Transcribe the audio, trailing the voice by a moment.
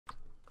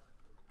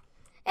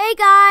Hey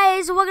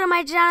guys, welcome to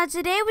my channel.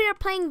 Today we are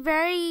playing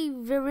very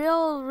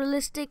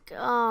realistic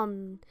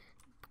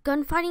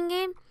gunfighting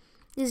game.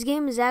 This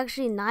game is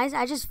actually nice.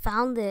 I just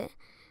found it.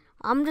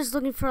 I'm just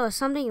looking for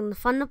something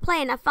fun to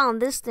play, and I found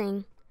this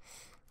thing.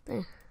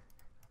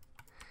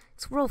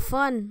 It's real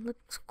fun.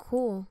 Looks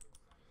cool.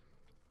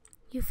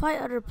 You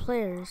fight other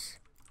players.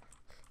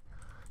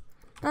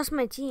 That's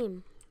my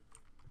team.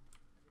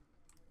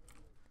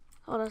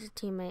 Oh, that's a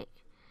teammate.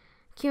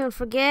 Keep on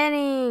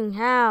forgetting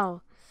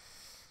how.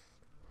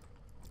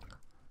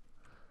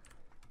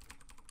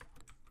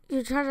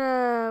 You try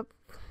to.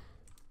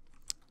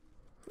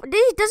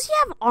 Does he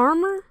have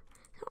armor?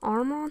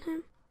 Armor on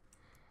him?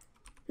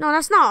 No,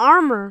 that's not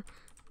armor.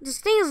 This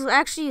thing is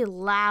actually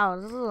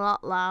loud. It's a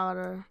lot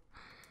louder.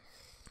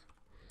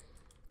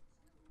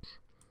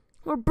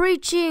 We're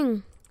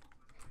breaching.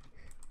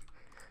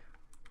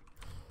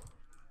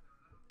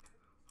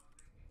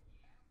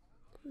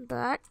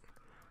 That.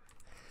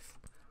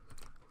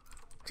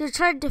 Just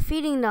try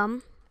defeating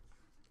them.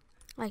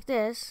 Like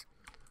this.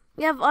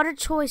 We have other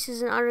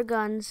choices and other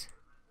guns.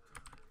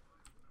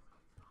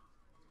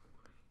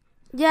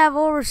 You have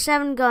over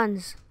 7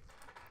 guns.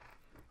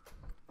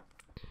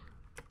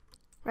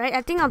 Right?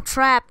 I think I'm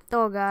trapped.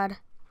 Oh god.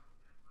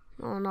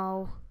 Oh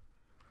no.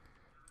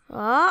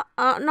 No,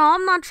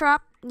 I'm not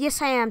trapped.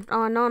 Yes, I am.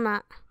 Oh, no, I'm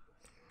not.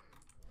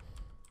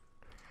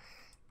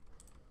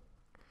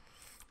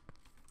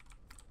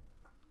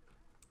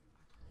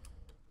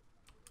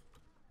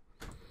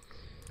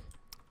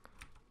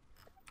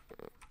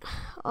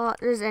 Oh,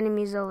 there's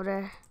enemies over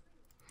there.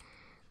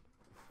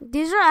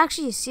 These are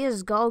actually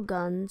CSGO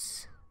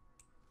guns.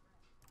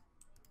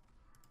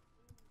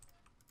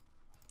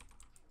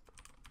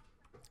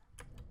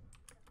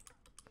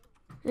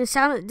 It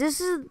sounded. This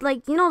is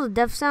like, you know, the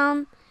death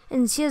sound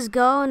in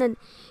CSGO, and then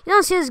you know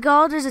in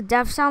CSGO there's a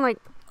death sound like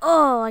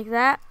like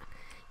that.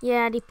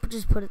 Yeah, they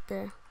just put it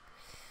there.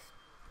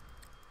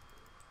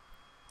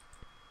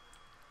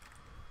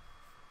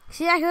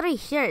 See, I can already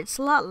hear it. It's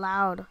a lot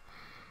loud.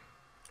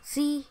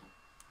 See.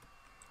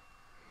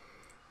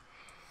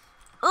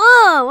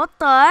 Oh, what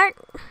the heck?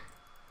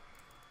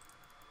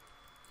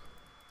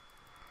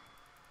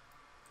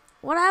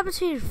 What happened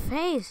to your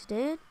face,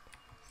 dude?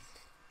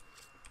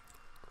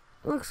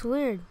 Looks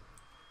weird.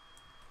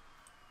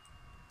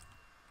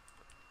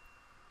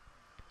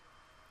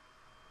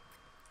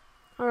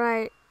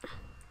 Alright.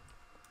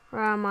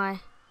 Where am I?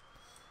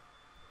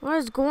 What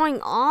is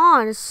going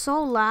on? It's so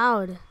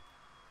loud.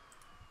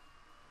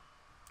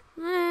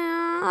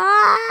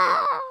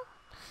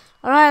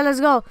 Alright, let's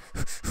go.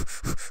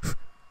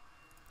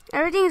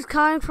 Everything is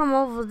coming from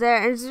over there,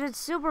 and it's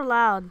super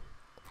loud.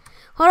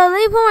 Hold on, let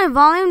me put my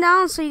volume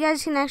down so you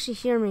guys can actually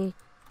hear me.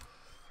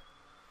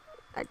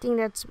 I think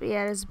that's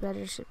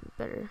better. Should be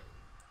better.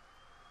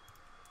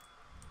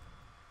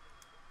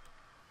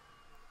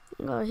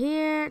 Go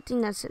here. I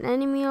think that's an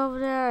enemy over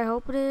there. I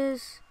hope it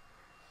is.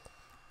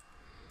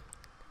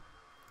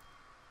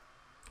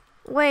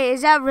 Wait,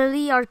 is that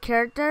really our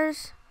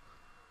characters?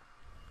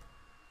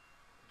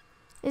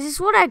 Is this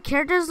what our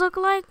characters look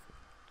like?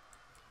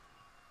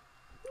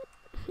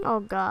 Oh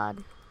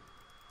god.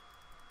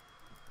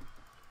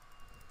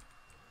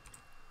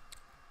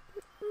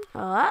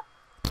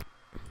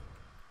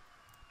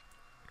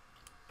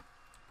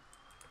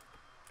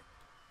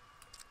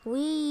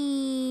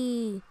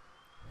 Wee.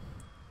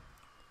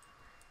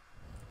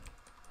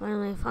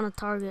 Finally, I found a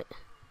target.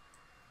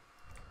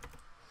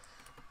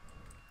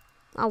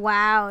 Oh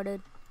wow,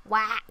 dude.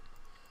 Wow.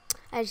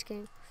 I just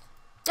kidding.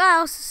 Oh, it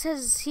also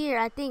says here.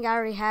 I think I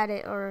already had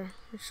it, or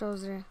it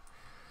shows there.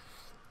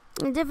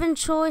 Different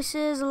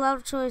choices, a lot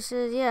of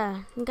choices.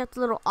 Yeah, you got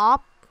the little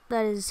op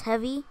that is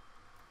heavy.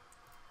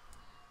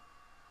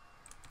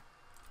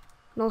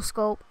 No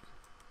scope.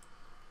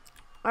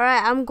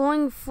 Alright, I'm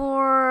going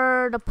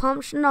for the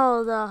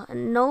the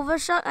Nova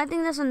shot. I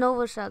think that's a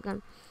Nova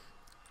shotgun.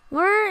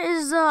 Where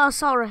is the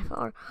assault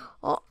rifle?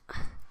 Oh.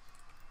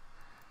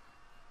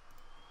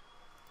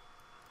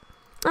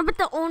 I bet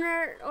the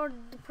owner or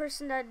the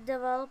person that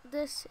developed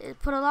this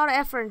put a lot of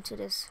effort into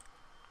this.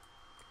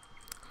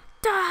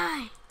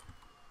 Die!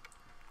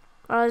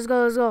 Alright,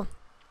 let's go.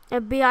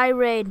 FBI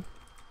raid.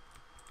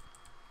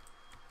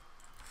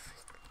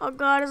 Oh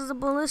god, this is a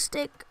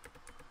ballistic.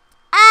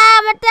 Ah,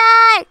 I'm gonna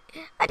die!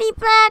 I need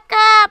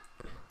backup!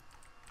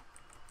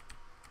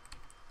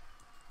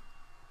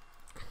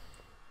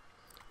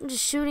 I'm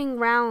just shooting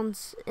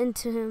rounds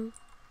into him.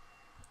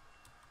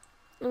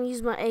 I'm gonna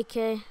use my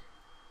AK.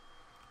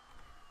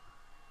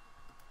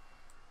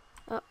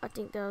 Oh, I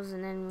think that was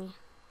an enemy.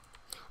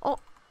 Oh!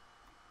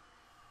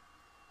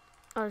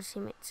 Oh, his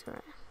teammates,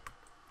 alright.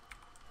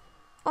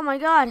 Oh my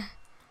god!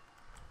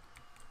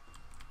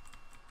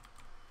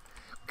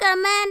 Got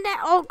a man down.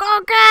 Oh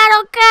god,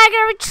 I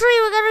gotta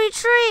retreat, we gotta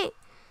retreat!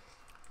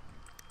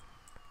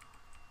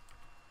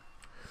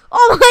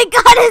 Oh my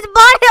god, his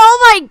body! Oh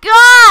my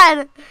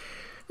god!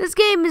 This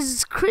game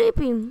is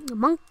creepy.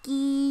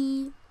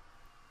 Monkey.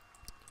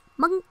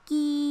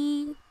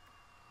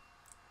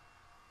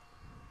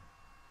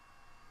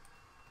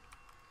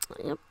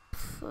 Yep.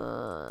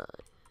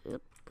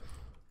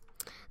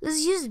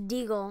 Let's use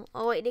Deagle.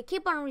 Oh wait, they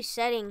keep on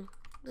resetting.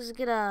 Let's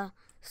get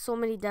so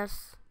many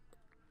deaths.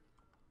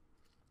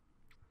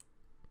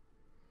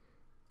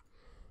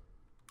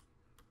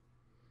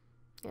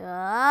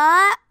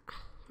 Yeah.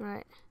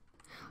 Right.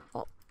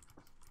 Oh.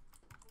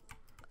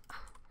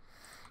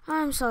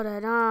 I'm so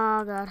dead.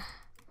 Oh god.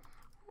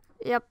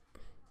 Yep.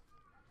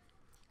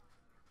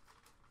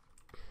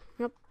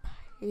 Yep.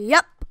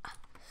 Yep.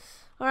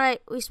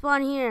 Alright, we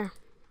spawn here.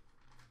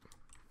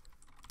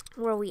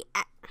 Where are we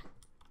at?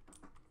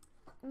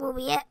 Where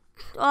we at?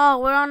 Oh,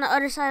 we're on the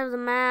other side of the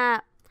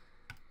map.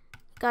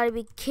 Gotta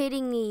be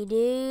kidding me,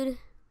 dude.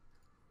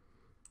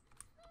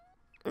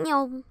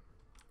 No.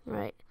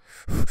 Right.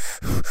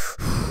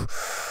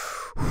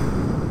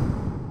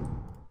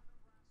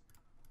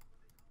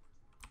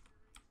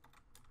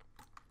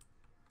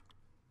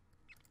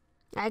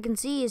 I can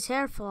see his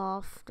hair fall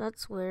off.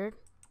 That's weird.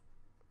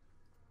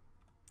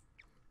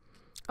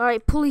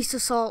 Alright, police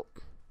assault.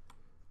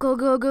 Go,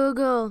 go, go,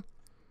 go.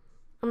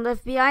 I'm the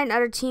FBI and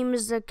other team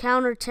is the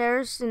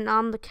counter-terrorist and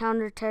I'm the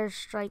counter-terrorist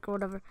strike or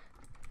whatever.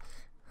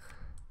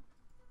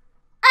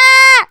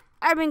 Ah!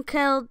 I've been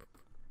killed.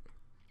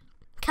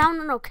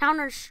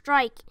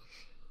 Counter-strike.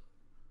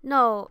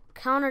 No,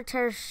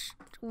 counter-terrorist,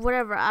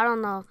 whatever. I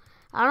don't know.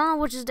 I don't know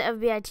which is the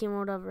FBI team or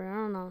whatever. I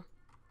don't know.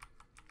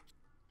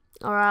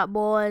 Alright,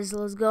 boys,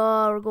 let's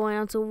go. We're going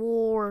on to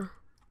war.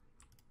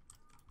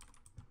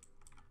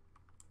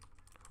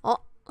 Oh,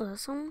 is that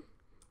someone?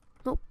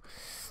 Nope.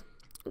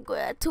 We're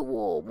going out to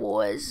war,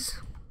 boys.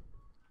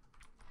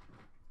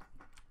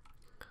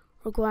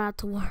 We're going out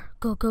to war.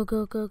 Go, go,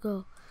 go, go, go.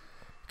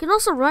 You can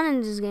also run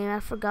in this game. I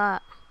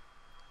forgot.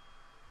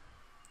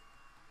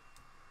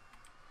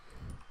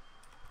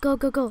 Go,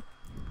 go, go.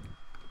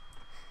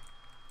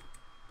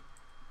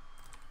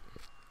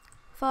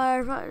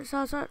 Fire, fire,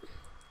 start.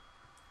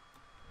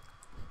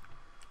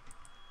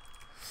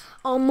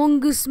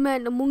 Among Us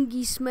man.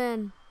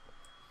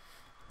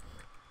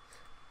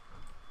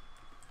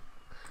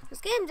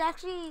 This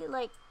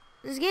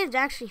game's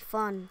actually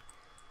fun.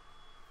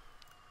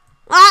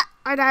 Ah!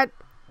 I died.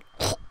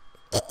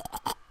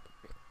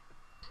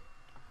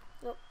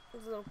 Nope,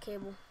 there's a little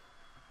cable.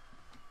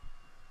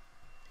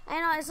 I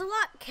know, it's a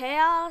lot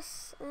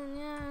chaos, and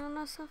yeah, I don't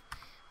know stuff.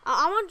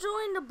 I'm gonna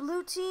join the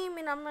blue team,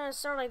 and I'm gonna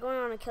start like going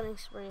on a killing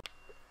spree.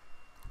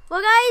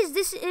 Well guys,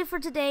 this is it for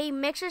today.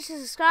 Make sure to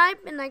subscribe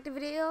and like the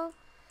video.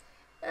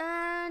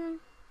 And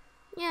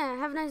yeah,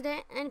 have a nice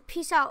day and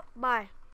peace out. Bye.